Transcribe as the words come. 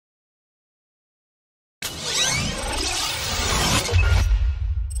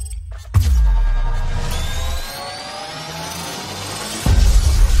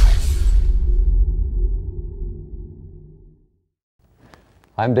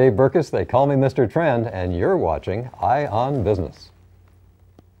I'm Dave Berkus, they call me Mr. Trend, and you're watching Eye on Business.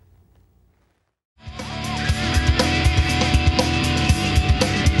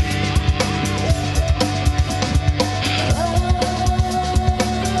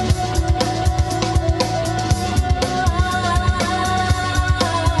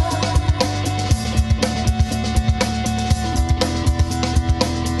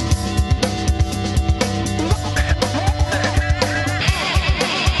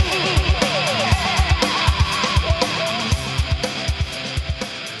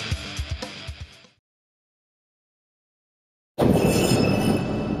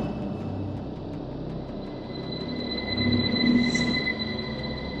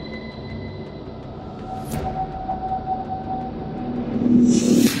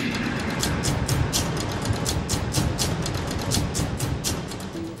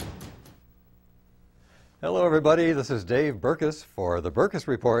 Hello everybody, this is Dave Berkus for the Berkus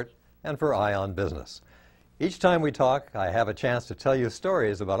Report and for Eye on Business. Each time we talk, I have a chance to tell you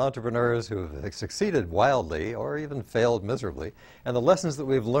stories about entrepreneurs who have succeeded wildly or even failed miserably, and the lessons that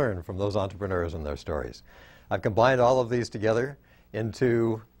we've learned from those entrepreneurs and their stories. I've combined all of these together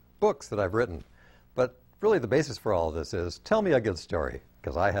into books that I've written. But really the basis for all of this is, tell me a good story,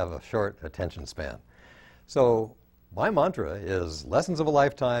 because I have a short attention span. So my mantra is lessons of a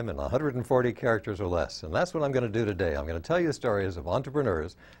lifetime in 140 characters or less, and that's what I'm going to do today. I'm going to tell you stories of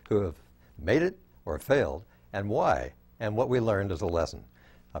entrepreneurs who have made it or failed, and why, and what we learned as a lesson.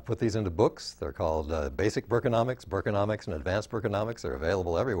 I put these into books. They're called Basic Berkonomics, Berkonomics, and Advanced Berkonomics. They're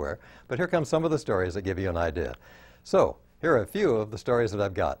available everywhere. But here come some of the stories that give you an idea. So here are a few of the stories that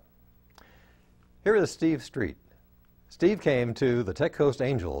I've got. Here is Steve Street. Steve came to the Tech Coast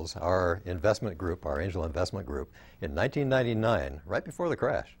Angels, our investment group, our angel investment group, in 1999, right before the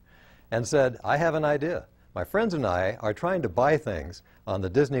crash, and said, I have an idea. My friends and I are trying to buy things on the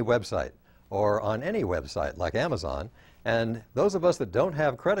Disney website or on any website like Amazon, and those of us that don't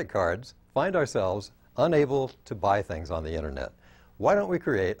have credit cards find ourselves unable to buy things on the internet. Why don't we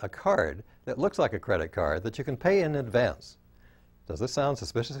create a card that looks like a credit card that you can pay in advance? Does this sound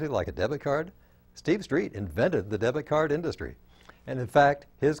suspiciously like a debit card? Steve Street invented the debit card industry. And in fact,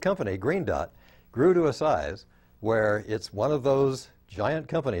 his company, Green Dot, grew to a size where it's one of those giant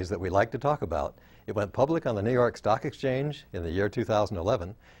companies that we like to talk about. It went public on the New York Stock Exchange in the year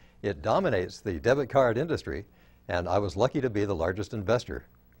 2011. It dominates the debit card industry, and I was lucky to be the largest investor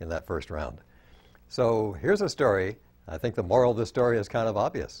in that first round. So here's a story. I think the moral of this story is kind of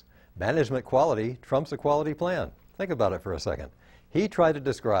obvious. Management quality trumps a quality plan. Think about it for a second. He tried to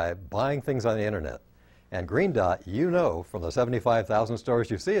describe buying things on the internet. And Green Dot, you know from the 75,000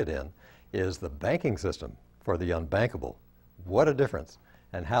 stores you see it in, is the banking system for the unbankable. What a difference.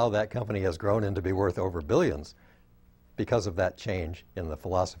 And how that company has grown into be worth over billions because of that change in the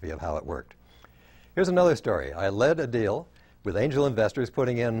philosophy of how it worked. Here's another story. I led a deal with angel investors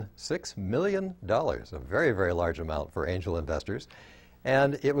putting in $6 million, a very, very large amount for angel investors.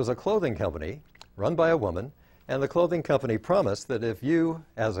 And it was a clothing company run by a woman. And the clothing company promised that if you,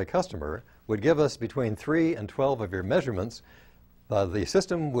 as a customer, would give us between 3 and 12 of your measurements, the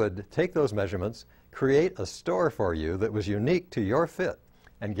system would take those measurements, create a store for you that was unique to your fit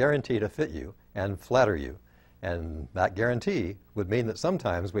and guarantee to fit you and flatter you. And that guarantee would mean that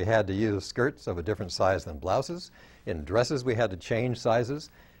sometimes we had to use skirts of a different size than blouses. In dresses, we had to change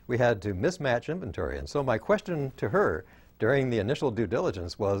sizes. We had to mismatch inventory. And so my question to her during the initial due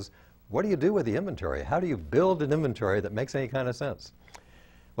diligence was, what do you do with the inventory? How do you build an inventory that makes any kind of sense?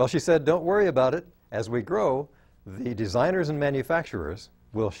 Well, she said, don't worry about it. As we grow, the designers and manufacturers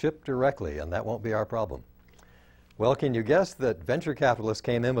will ship directly, and that won't be our problem. Well, can you guess that venture capitalists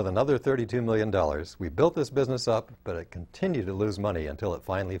came in with another $32 million? We built this business up, but it continued to lose money until it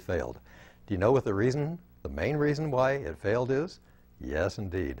finally failed. Do you know what the reason, the main reason why it failed is? Yes,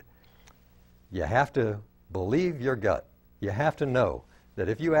 indeed. You have to believe your gut. You have to know that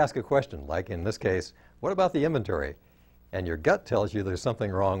if you ask a question, like in this case, what about the inventory? And your gut tells you there's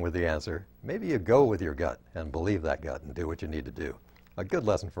something wrong with the answer, maybe you go with your gut and believe that gut and do what you need to do. A good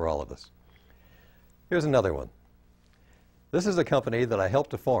lesson for all of us. Here's another one. This is a company that I helped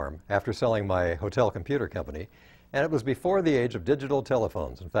to form after selling my hotel computer company, and it was before the age of digital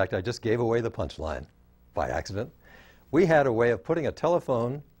telephones. In fact, I just gave away the punchline by accident. We had a way of putting a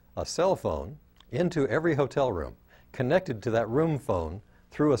telephone, a cell phone, into every hotel room, connected to that room phone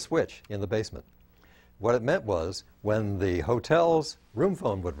through a switch in the basement. What it meant was when the hotel's room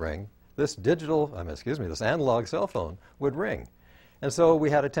phone would ring, this analog cell phone would ring. And so we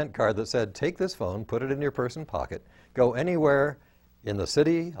had a tent card that said, take this phone, put it in your purse and pocket, go anywhere in the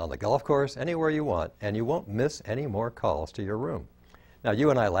city, on the golf course, anywhere you want, and you won't miss any more calls to your room. Now,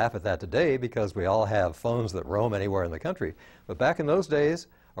 you and I laugh at that today because we all have phones that roam anywhere in the country. But back in those days,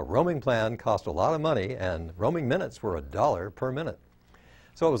 a roaming plan cost a lot of money, and roaming minutes were $1 per minute.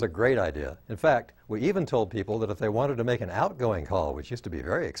 So it was a great idea. In fact, we even told people that if they wanted to make an outgoing call, which used to be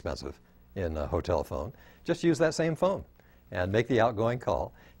very expensive in a hotel phone, just use that same phone and make the outgoing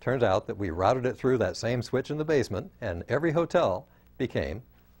call. Turns out that we routed it through that same switch in the basement, and every hotel became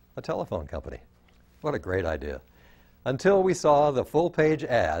a telephone company. What a great idea. Until we saw the full-page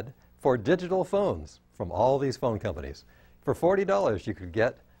ad for digital phones from all these phone companies. For $40, you could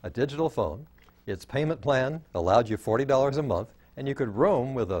get a digital phone. Its payment plan allowed you $40 a month, and you could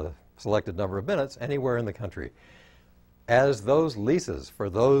roam with a selected number of minutes anywhere in the country. As those leases for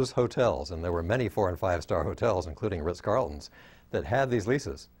those hotels, and there were many 4- and 5-star hotels, including Ritz-Carltons, that had these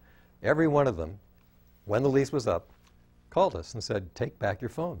leases, every one of them, when the lease was up, called us and said, take back your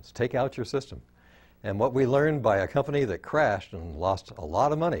phones, take out your system. And what we learned by a company that crashed and lost a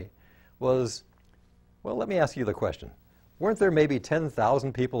lot of money was, well, let me ask you the question. Weren't there maybe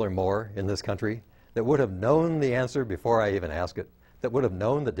 10,000 people or more in this country that would have known the answer before I even asked it, that would have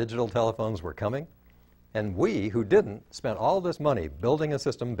known that digital telephones were coming? And we, who didn't, spent all this money building a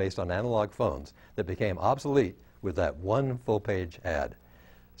system based on analog phones that became obsolete with that one full-page ad.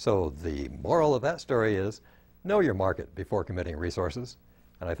 So the moral of that story is, know your market before committing resources.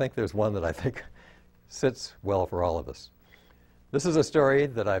 And I think there's one that I think sits well for all of us. This is a story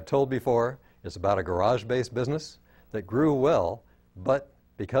that I've told before. It's about a garage-based business that grew well, but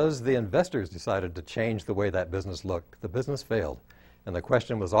because the investors decided to change the way that business looked, the business failed. And the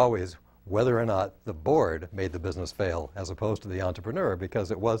question was always whether or not the board made the business fail as opposed to the entrepreneur,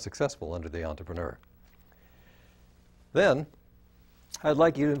 because it was successful under the entrepreneur. Then, I'd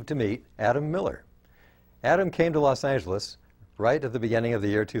like you to meet Adam Miller. Adam came to Los Angeles right at the beginning of the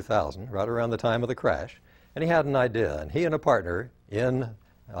year 2000, right around the time of the crash, and he had an idea. And he and a partner in,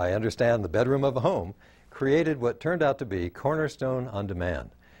 I understand, the bedroom of a home, created what turned out to be Cornerstone On Demand.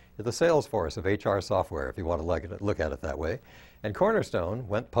 It's the Salesforce of HR software, if you want to look at it that way. And Cornerstone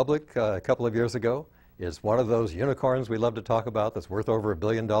went public a couple of years ago, is one of those unicorns we love to talk about that's worth over $1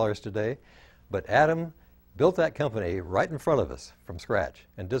 billion today. But Adam built that company right in front of us from scratch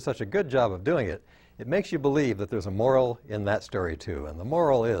and did such a good job of doing it, it makes you believe that there's a moral in that story too. And the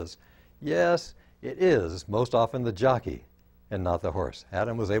moral is, yes, it is most often the jockey and not the horse.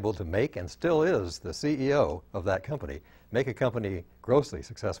 Adam was able to make, and still is the CEO of that company, make a company grossly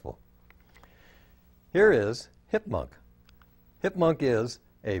successful. Here is Hipmunk. Hipmunk is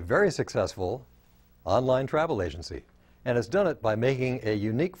a very successful online travel agency, and it's done it by making a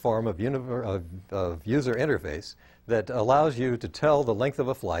unique form of user interface that allows you to tell the length of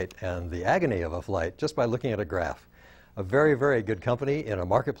a flight and the agony of a flight just by looking at a graph. A very, very good company in a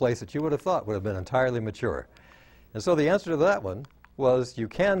marketplace that you would have thought would have been entirely mature. And so the answer to that one was you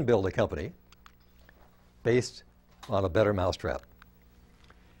can build a company based on a better mousetrap.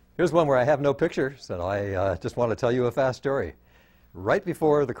 Here's one where I have no pictures, and I just want to tell you a fast story. Right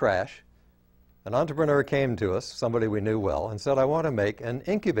before the crash, an entrepreneur came to us, somebody we knew well, and said, I want to make an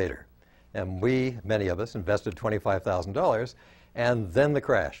incubator. And we, many of us, invested $25,000, and then the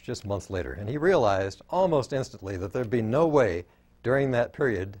crash, just months later. And he realized almost instantly that there'd be no way during that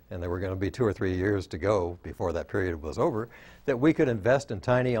period, and there were going to be 2 or 3 years to go before that period was over, that we could invest in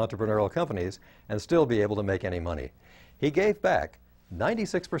tiny entrepreneurial companies and still be able to make any money. He gave back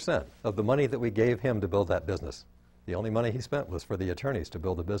 96% of the money that we gave him to build that business. The only money he spent was for the attorneys to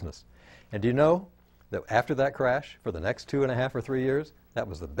build the business. And do you know that after that crash, for the next 2.5 or 3 years, that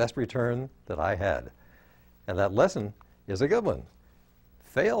was the best return that I had. And that lesson is a good one.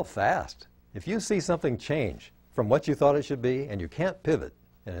 Fail fast. If you see something change from what you thought it should be and you can't pivot,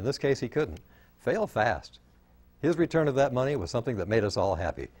 and in this case he couldn't, fail fast. His return of that money was something that made us all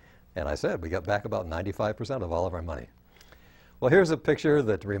happy. And I said we got back about 95% of all of our money. Well, here's a picture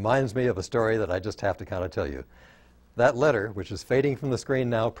that reminds me of a story that I just have to kind of tell you. That letter, which is fading from the screen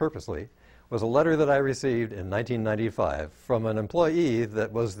now purposely, was a letter that I received in 1995 from an employee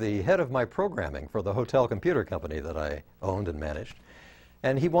that was the head of my programming for the hotel computer company that I owned and managed.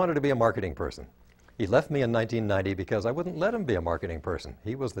 And he wanted to be a marketing person. He left me in 1990 because I wouldn't let him be a marketing person.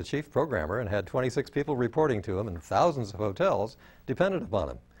 He was the chief programmer and had 26 people reporting to him, and thousands of hotels depended upon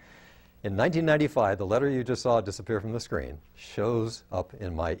him. In 1995, the letter you just saw disappear from the screen shows up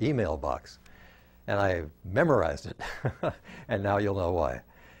in my email box. And I memorized it, and now you'll know why.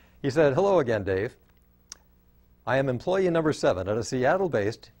 He said, hello again, Dave. I am employee number 7 at a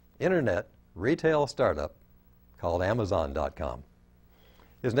Seattle-based internet retail startup called Amazon.com.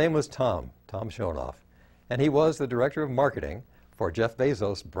 His name was Tom Schonoff, and he was the director of marketing for Jeff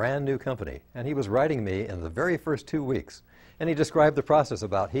Bezos' brand new company, and he was writing me in the very first 2 weeks. And he described the process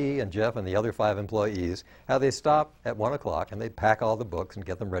about he and Jeff and the other 5 employees, how they stop at 1 o'clock and they'd pack all the books and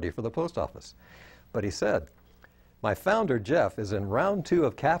get them ready for the post office. But he said, my founder, Jeff, is in round 2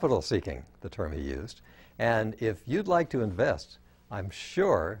 of capital seeking, the term he used, and if you'd like to invest, I'm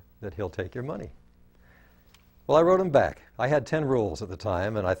sure that he'll take your money. Well, I wrote him back. I had 10 rules at the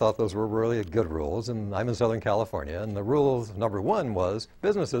time, and I thought those were really good rules, and I'm in Southern California, and the rules, number 1 was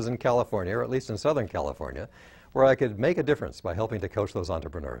businesses in California, or at least in Southern California, where I could make a difference by helping to coach those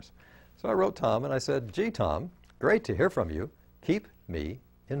entrepreneurs. So I wrote Tom, and I said, gee, Tom, great to hear from you. Keep me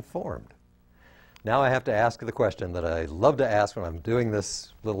informed. Now I have to ask the question that I love to ask when I'm doing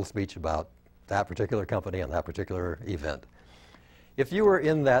this little speech about that particular company and that particular event. If you were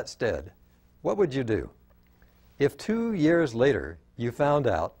in that stead, what would you do? If 2 years later you found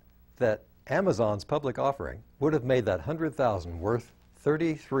out that Amazon's public offering would have made that $100,000 worth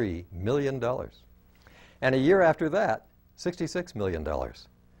 $33 million, and a year after that, $66 million.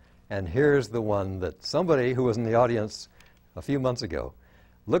 And here's the one that somebody who was in the audience a few months ago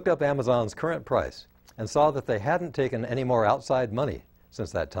looked up Amazon's current price and saw that they hadn't taken any more outside money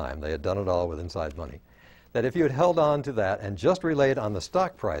since that time. They had done it all with inside money. That if you had held on to that and just relayed on the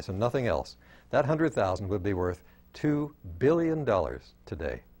stock price and nothing else, that $100,000 would be worth $2 billion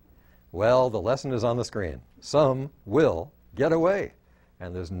today. Well, the lesson is on the screen. Some will get away,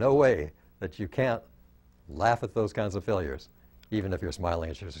 and there's no way that you can't laugh at those kinds of failures, even if you're smiling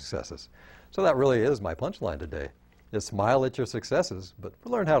at your successes. So that really is my punchline today. Is smile at your successes, but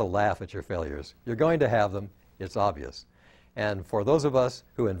learn how to laugh at your failures. You're going to have them. It's obvious. And for those of us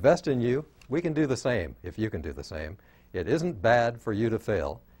who invest in you, we can do the same if you can do the same. It isn't bad for you to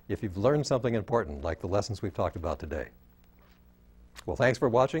fail if you've learned something important like the lessons we've talked about today. Well, thanks for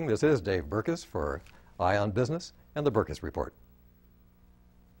watching. This is Dave Berkus for Eye on Business and the Berkus Report.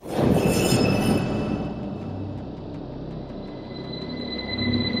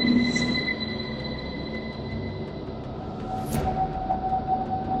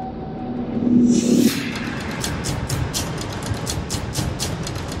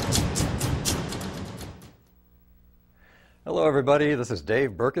 Hello everybody, this is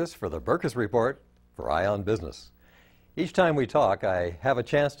Dave Berkus for the Berkus Report for Eye on Business. Each time we talk, I have a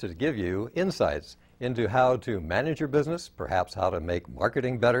chance to give you insights into how to manage your business, perhaps how to make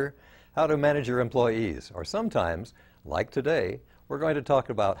marketing better, how to manage your employees, or sometimes, like today, we're going to talk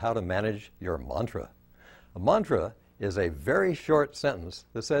about how to manage your mantra. A mantra is a very short sentence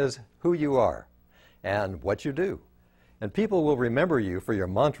that says who you are and what you do. And people will remember you for your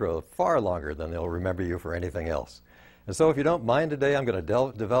mantra far longer than they'll remember you for anything else. And so if you don't mind today, I'm going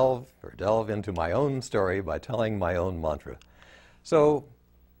to delve into my own story by telling my own mantra. So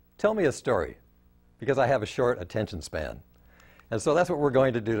tell me a story, because I have a short attention span. And so that's what we're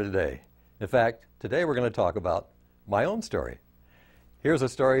going to do today. In fact, today we're going to talk about my own story. Here's a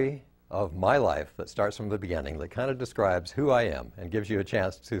story of my life that starts from the beginning, that kind of describes who I am and gives you a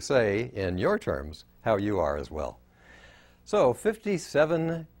chance to say, in your terms, how you are as well. So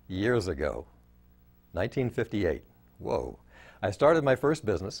 57 years ago, 1958, whoa, I started my first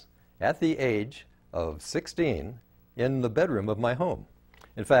business at the age of 16 in the bedroom of my home.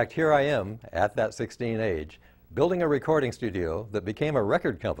 In fact, here I am at that 16 age, building a recording studio that became a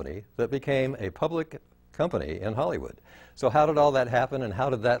record company that became a public company in Hollywood. So how did all that happen, and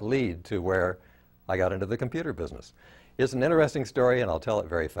how did that lead to where I got into the computer business? It's an interesting story, and I'll tell it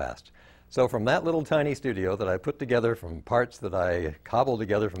very fast. So from that little tiny studio that I put together from parts that I cobbled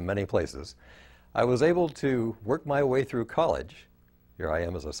together from many places, I was able to work my way through college. Here I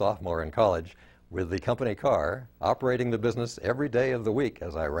am as a sophomore in college with the company car, operating the business every day of the week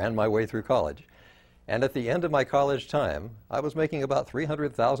as I ran my way through college. And at the end of my college time, I was making about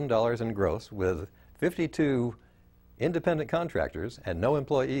 $300,000 in gross with 52 independent contractors and no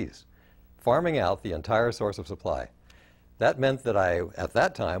employees, farming out the entire source of supply. That meant that I, at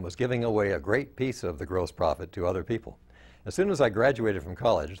that time, was giving away a great piece of the gross profit to other people. As soon as I graduated from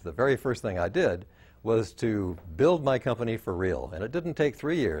college, the very first thing I did was to build my company for real. And it didn't take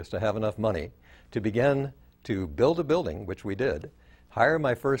 3 years to have enough money to begin to build a building, which we did, hire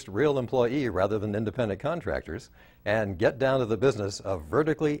my first real employee rather than independent contractors, and get down to the business of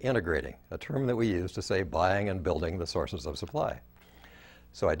vertically integrating, a term that we use to say buying and building the sources of supply.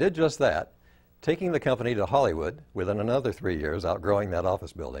 So I did just that, taking the company to Hollywood within another 3 years, outgrowing that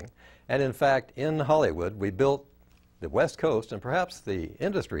office building. And in fact, in Hollywood, we built the West Coast and perhaps the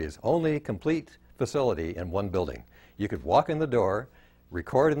industry's only complete facility in one building. You could walk in the door,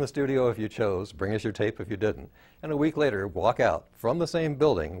 record in the studio if you chose, bring us your tape if you didn't, and a week later walk out from the same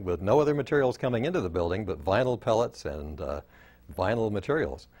building with no other materials coming into the building but vinyl pellets and vinyl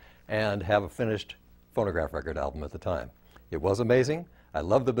materials, and have a finished phonograph record album at the time. It was amazing. I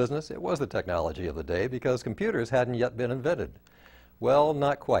loved the business. It was the technology of the day because computers hadn't yet been invented. Well,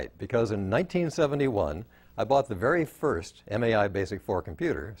 not quite, because in 1971, I bought the very first MAI Basic 4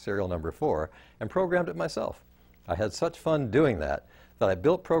 computer, serial number 4, and programmed it myself. I had such fun doing that I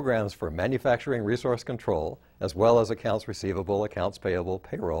built programs for manufacturing resource control, as well as accounts receivable, accounts payable,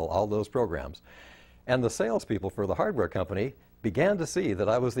 payroll, all those programs. And the salespeople for the hardware company began to see that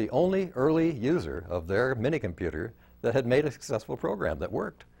I was the only early user of their mini computer that had made a successful program that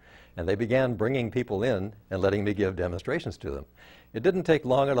worked. And they began bringing people in and letting me give demonstrations to them. It didn't take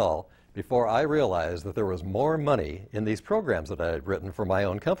long at all before I realized that there was more money in these programs that I had written for my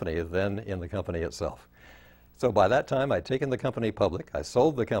own company than in the company itself. So by that time, I'd taken the company public, I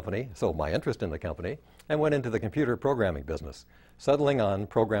sold the company, sold my interest in the company, and went into the computer programming business, settling on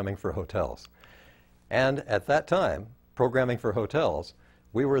programming for hotels. And at that time, programming for hotels,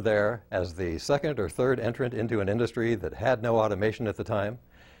 we were there as the second or third entrant into an industry that had no automation at the time,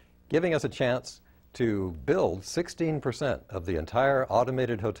 giving us a chance to build 16% of the entire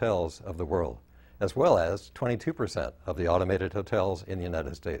automated hotels of the world, as well as 22% of the automated hotels in the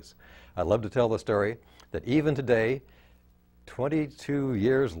United States. I love to tell the story that even today, 22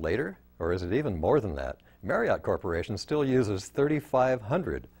 years later, or is it even more than that, Marriott Corporation still uses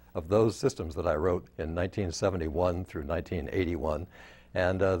 3,500 of those systems that I wrote in 1971 through 1981,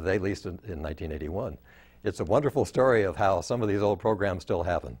 and they leased it in 1981. It's a wonderful story of how some of these old programs still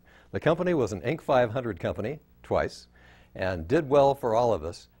happen. The company was an Inc. 500 company twice and did well for all of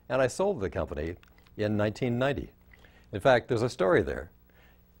us, and I sold the company in 1990. In fact, there's a story there.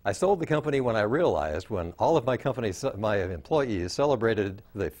 I sold the company when I realized, when all of my employees celebrated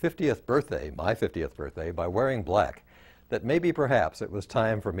the 50th birthday, my 50th birthday, by wearing black, that maybe perhaps it was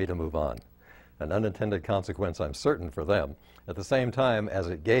time for me to move on. An unintended consequence, I'm certain, for them, at the same time as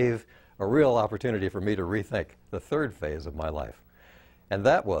it gave a real opportunity for me to rethink the third phase of my life. And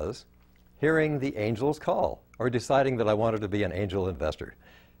that was hearing the angel's call, or deciding that I wanted to be an angel investor.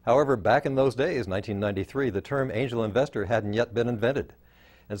 However, back in those days, 1993, the term angel investor hadn't yet been invented.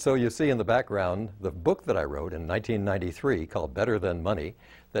 And so you see in the background the book that I wrote in 1993 called Better Than Money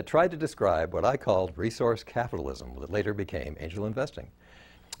that tried to describe what I called resource capitalism that later became angel investing.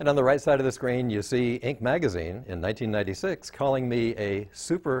 And on the right side of the screen you see Inc. magazine in 1996 calling me a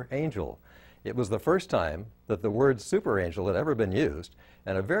super angel. It was the first time that the word super angel had ever been used,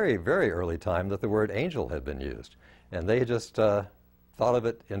 and a very, very early time that the word angel had been used. And they just thought of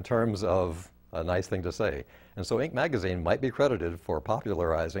it in terms of a nice thing to say. And so Inc. magazine might be credited for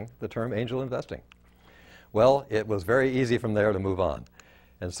popularizing the term angel investing. Well, it was very easy from there to move on.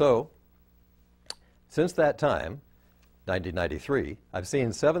 And so, since that time, 1993, I've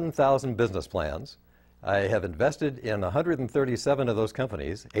seen 7,000 business plans. I have invested in 137 of those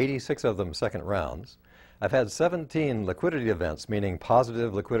companies, 86 of them second rounds. I've had 17 liquidity events, meaning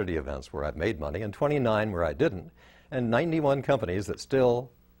positive liquidity events where I've made money, and 29 where I didn't, and 91 companies that still,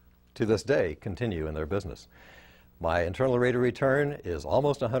 to this day, continue in their business. My internal rate of return is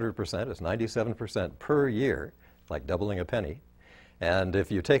almost 100%. It's 97% per year, like doubling a penny. And if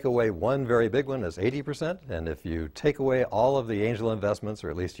you take away one very big one, it's 80%. And if you take away all of the angel investments,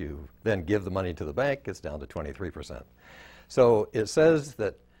 or at least you then give the money to the bank, it's down to 23%. So it says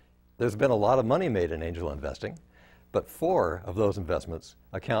that there's been a lot of money made in angel investing, but 4 of those investments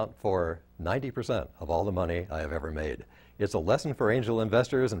account for 90% of all the money I have ever made. It's a lesson for angel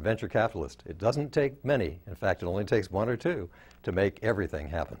investors and venture capitalists. It doesn't take many. In fact, it only takes 1 or 2 to make everything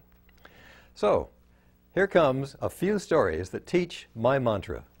happen. So, here comes a few stories that teach my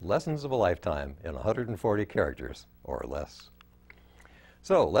mantra, lessons of a lifetime in 140 characters or less.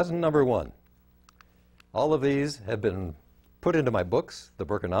 So, lesson number 1. All of these have been put into my books, the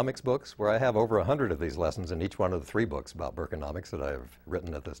Berkonomics books, where I have over 100 of these lessons in each one of the 3 books about Berkonomics that I've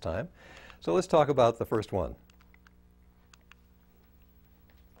written at this time. So let's talk about the first one.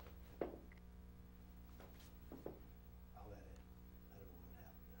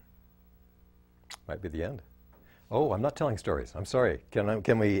 Might be the end. Oh, I'm not telling stories. I'm sorry.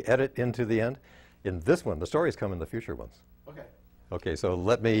 Can we edit into the end? In this one, the stories come in the future ones. Okay. Okay, so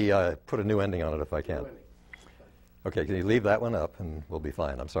let me put a new ending on it if I can. Okay, can you leave that one up and we'll be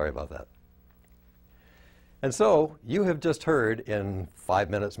fine. I'm sorry about that. And so, you have just heard in 5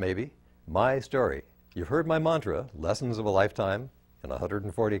 minutes maybe, my story. You've heard my mantra, lessons of a lifetime in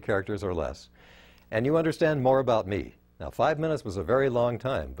 140 characters or less, and you understand more about me. Now, 5 minutes was a very long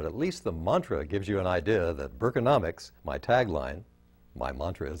time, but at least the mantra gives you an idea that Berkonomics, my tagline, my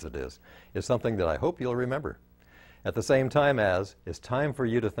mantra as it is something that I hope you'll remember. At the same time as, it's time for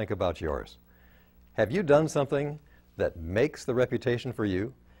you to think about yours. Have you done something that makes the reputation for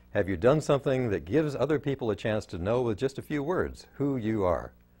you? Have you done something that gives other people a chance to know with just a few words who you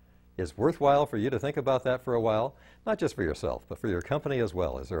are? It's worthwhile for you to think about that for a while, not just for yourself, but for your company as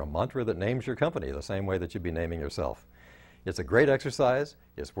well. Is there a mantra that names your company the same way that you'd be naming yourself? It's a great exercise,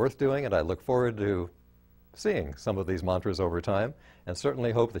 it's worth doing, and I look forward to seeing some of these mantras over time, and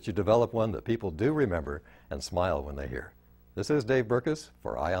certainly hope that you develop one that people do remember and smile when they hear. This is Dave Berkus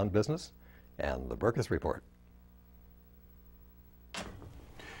for Eye on Business and the Berkus Report.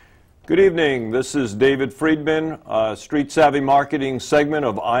 Good evening. This is David Friedman, Street Savvy Marketing segment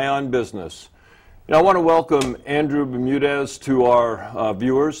of Eye on Business. I want to welcome Andrew Bermudez to our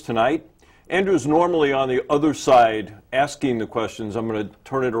viewers tonight. Andrew's normally on the other side asking the questions. I'm going to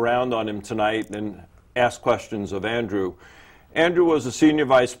turn it around on him tonight and ask questions of Andrew. Andrew was a senior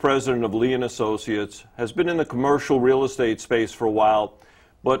vice president of Lee & Associates, has been in the commercial real estate space for a while,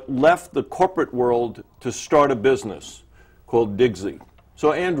 but left the corporate world to start a business called Digsy.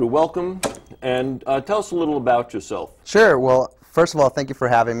 So Andrew, welcome, and tell us a little about yourself. Sure. Well, first of all, thank you for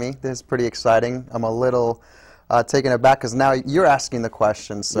having me. This is pretty exciting. I'm a little taken aback because now you're asking the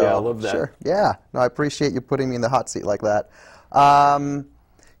questions. So yeah, I love that. Sure. Yeah. No, I appreciate you putting me in the hot seat like that.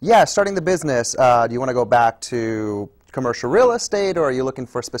 Yeah, starting the business. Do you want to go back to commercial real estate, or are you looking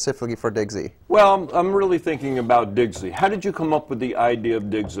for specifically for Digsy? Well, I'm really thinking about Digsy. How did you come up with the idea of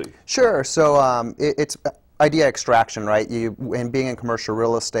Digsy? Sure. So it's idea extraction, right? And being in commercial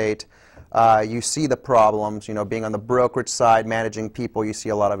real estate, you see the problems. You know, being on the brokerage side, managing people, you see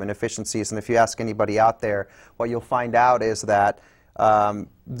a lot of inefficiencies. And if you ask anybody out there, what you'll find out is that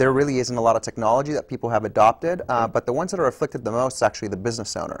there really isn't a lot of technology that people have adopted, but the ones that are afflicted the most is actually the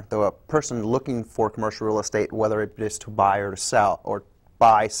business owner, the person looking for commercial real estate, whether it is to buy or to sell, or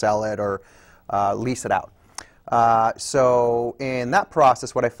buy, sell it, or lease it out. So in that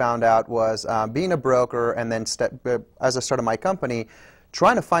process, what I found out was being a broker, and then as I started my company,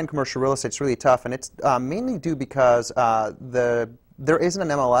 trying to find commercial real estate is really tough, and it's mainly due because there isn't an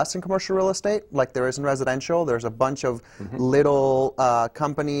MLS in commercial real estate like there is in residential. There's a bunch of little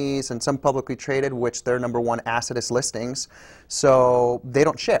companies and some publicly traded, which their #1 asset is listings, so they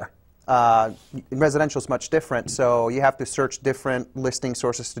don't share. In residential is much different, so you have to search different listing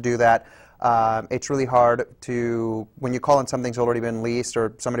sources to do that. It's really hard to, when you call in something's already been leased,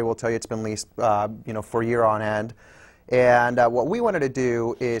 or somebody will tell you it's been leased you know, for a year on end. And what we wanted to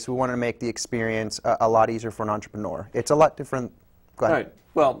do is we wanted to make the experience a lot easier for an entrepreneur. It's a lot different. Go ahead. Right.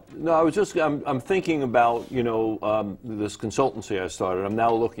 Well, no, I was just, I'm thinking about, you know, this consultancy I started. I'm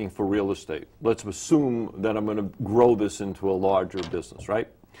now looking for real estate. Let's assume that I'm going to grow this into a larger business, right?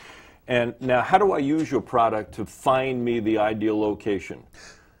 And now, how do I use your product to find me the ideal location?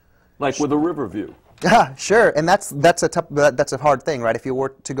 Like with a river view. Yeah, sure, and that's a hard thing, right? If you were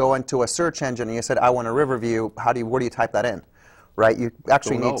to go into a search engine and you said, I want a river view, where do you type that in? Right? You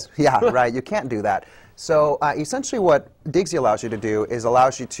actually need, yeah, right, you can't do that. So essentially what Digsy allows you to do is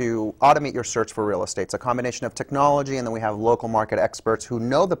allows you to automate your search for real estate. It's a combination of technology, and then we have local market experts who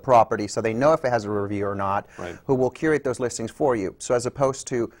know the property, so they know if it has a river view or not, right, who will curate those listings for you. So as opposed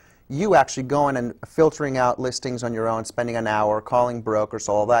to you actually going and filtering out listings on your own, spending an hour, calling brokers,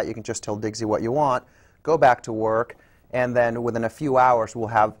 all that, you can just tell Digsy what you want, go back to work, and then within a few hours we'll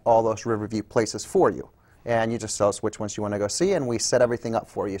have all those river view places for you. And you just tell us which ones you want to go see, and we set everything up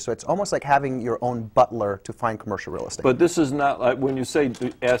for you. So it's almost like having your own butler to find commercial real estate. But this is not like, when you say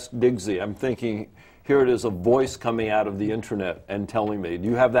ask Digsy, I'm thinking, here it is, a voice coming out of the internet and telling me. Do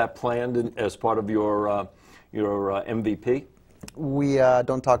you have that planned as part of your MVP? We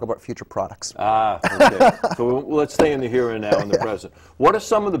don't talk about future products. Ah, okay. So let's stay in the here and now, in the present. What are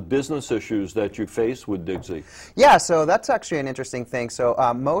some of the business issues that you face with Digsy? Yeah, so that's actually an interesting thing. So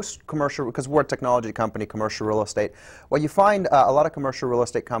most commercial, because we're a technology company, commercial real estate, what you find a lot of commercial real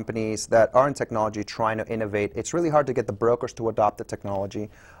estate companies that are in technology trying to innovate, it's really hard to get the brokers to adopt the technology.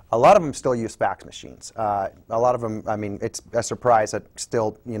 A lot of them still use fax machines. A lot of them, I mean, it's a surprise that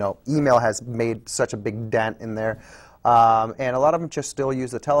still, you know, email has made such a big dent in there. And a lot of them just still use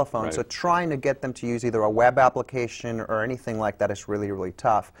the telephone. Right. So trying to get them to use either a web application or anything like that is really, really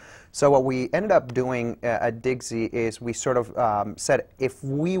tough. So what we ended up doing at Digsy is we sort of said if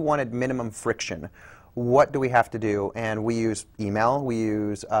we wanted minimum friction, what do we have to do? And we use email, we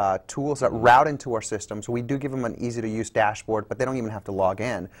use tools that route into our systems. We do give them an easy-to-use dashboard, but they don't even have to log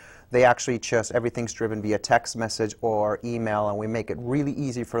in. They actually just, everything's driven via text message or email, and we make it really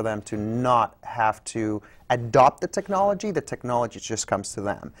easy for them to not have to adopt the technology just comes to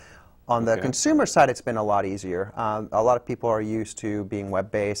them. On the consumer side, it's been a lot easier. A lot of people are used to being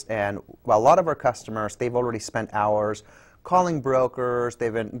web-based, and a lot of our customers, they've already spent hours calling brokers.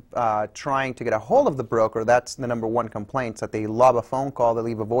 They've been trying to get a hold of the broker. That's the #1 complaint, that they lob a phone call, they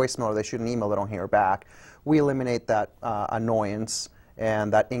leave a voicemail, or they shoot an email, they don't hear back. We eliminate that annoyance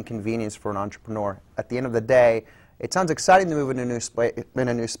and that inconvenience for an entrepreneur. At the end of the day, it sounds exciting to move in a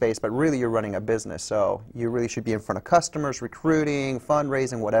new space, but really you're running a business, so you really should be in front of customers, recruiting,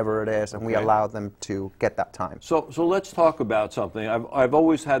 fundraising, whatever it is, and we allow them to get that time. So let's talk about something. I've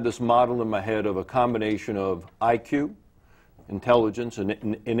always had this model in my head of a combination of IQ, intelligence,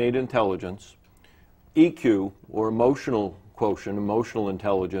 innate intelligence, EQ, or emotional quotient, emotional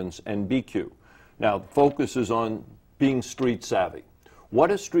intelligence, and BQ. Now, the focus is on being street savvy. What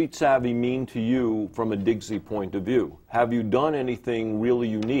does street savvy mean to you from a Digsy point of view? Have you done anything really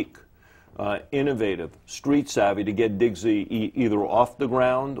unique, innovative, street savvy to get Digsy either off the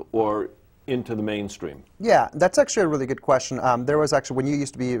ground or into the mainstream? Yeah, that's actually a really good question. There was actually, when you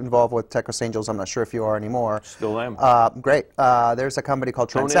used to be involved with Techos Angels, I'm not sure if you are anymore. Still am. Great. There's a company called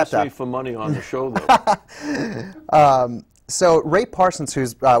Transepta. Don't ask me for money on the show, though. So Ray Parsons,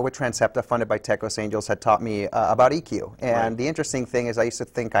 who's with Transepta, funded by Techos Angels, had taught me about EQ. And the interesting thing is I used to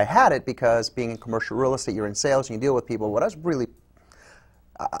think I had it because being in commercial real estate, you're in sales, and you deal with people. But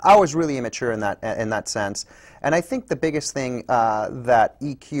I was really immature in that sense. And I think the biggest thing that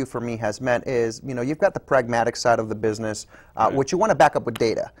EQ for me has meant is, you've got the pragmatic side of the business, which you want to back up with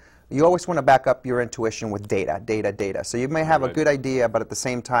data. You always want to back up your intuition with data. So you may have a good idea, but at the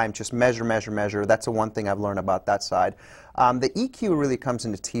same time, just measure. That's the one thing I've learned about that side. The EQ really comes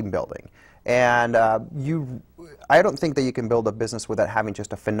into team building. And I don't think that you can build a business without having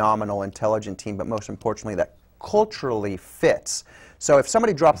just a phenomenal, intelligent team, but most importantly, that culturally fits. So if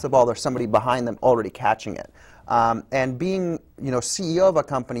somebody drops the ball, there's somebody behind them already catching it. And being, CEO of a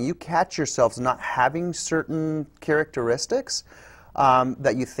company, you catch yourselves not having certain characteristics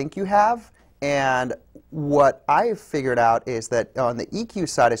that you think you have. And what I've figured out is that on the EQ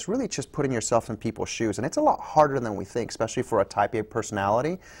side, it's really just putting yourself in people's shoes. And it's a lot harder than we think, especially for a type A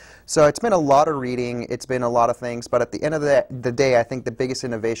personality. So it's been a lot of reading, it's been a lot of things, but at the end of the day, I think the biggest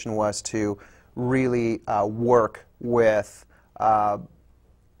innovation was to really work with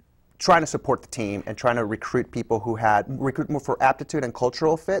trying to support the team and trying to recruit people who recruit more for aptitude and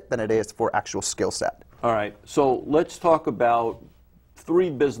cultural fit than it is for actual skill set. All right, so let's talk about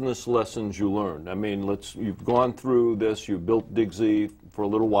 3 business lessons you learned. I mean, you've gone through this, you've built Digsy for a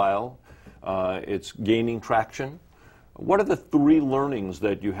little while, it's gaining traction. What are the 3 learnings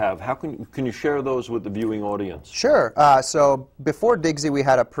that you have? How can you share those with the viewing audience? Sure. So before Digsy, we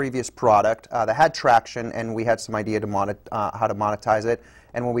had a previous product that had traction, and we had some idea to how to monetize it.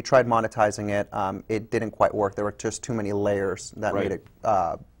 And when we tried monetizing it, it didn't quite work. There were just too many layers that made it,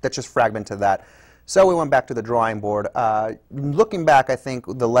 that just fragmented that. So we went back to the drawing board. Looking back, I think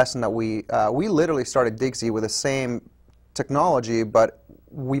the lesson that we literally started Digsy with the same technology, but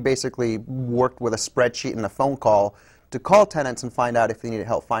we basically worked with a spreadsheet and a phone call to call tenants and find out if they needed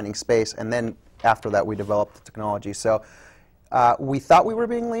help finding space, and then after that we developed the technology. So we thought we were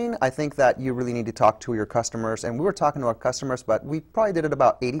being lean. I think that you really need to talk to your customers, and we were talking to our customers, but we probably did it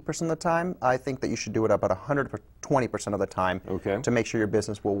about 80% of the time. I think that you should do it about 120% of the time to make sure your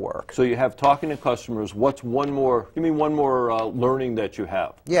business will work. So you have talking to customers. What's one more, give me one more learning that you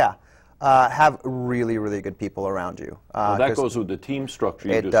have. Yeah. Have really, really good people around you. Well, that goes with the team structure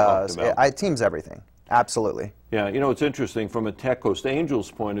you just talked about. It team's everything. Absolutely. Yeah, it's interesting from a Techos Angels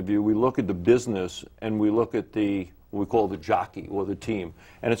point of view, we look at the business and we look at what we call the jockey or the team.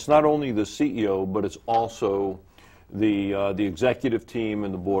 And it's not only the CEO, but it's also the executive team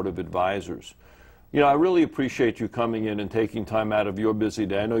and the board of advisors. I really appreciate you coming in and taking time out of your busy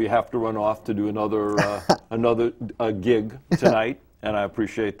day. I know you have to run off to do another gig tonight, and I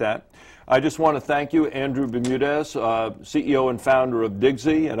appreciate that. I just want to thank you, Andrew Bermudez, CEO and founder of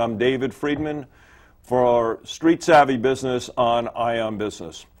Digsy, and I'm David Friedman for our Street Savvy Business on Ion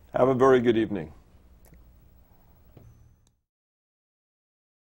Business. Have a very good evening.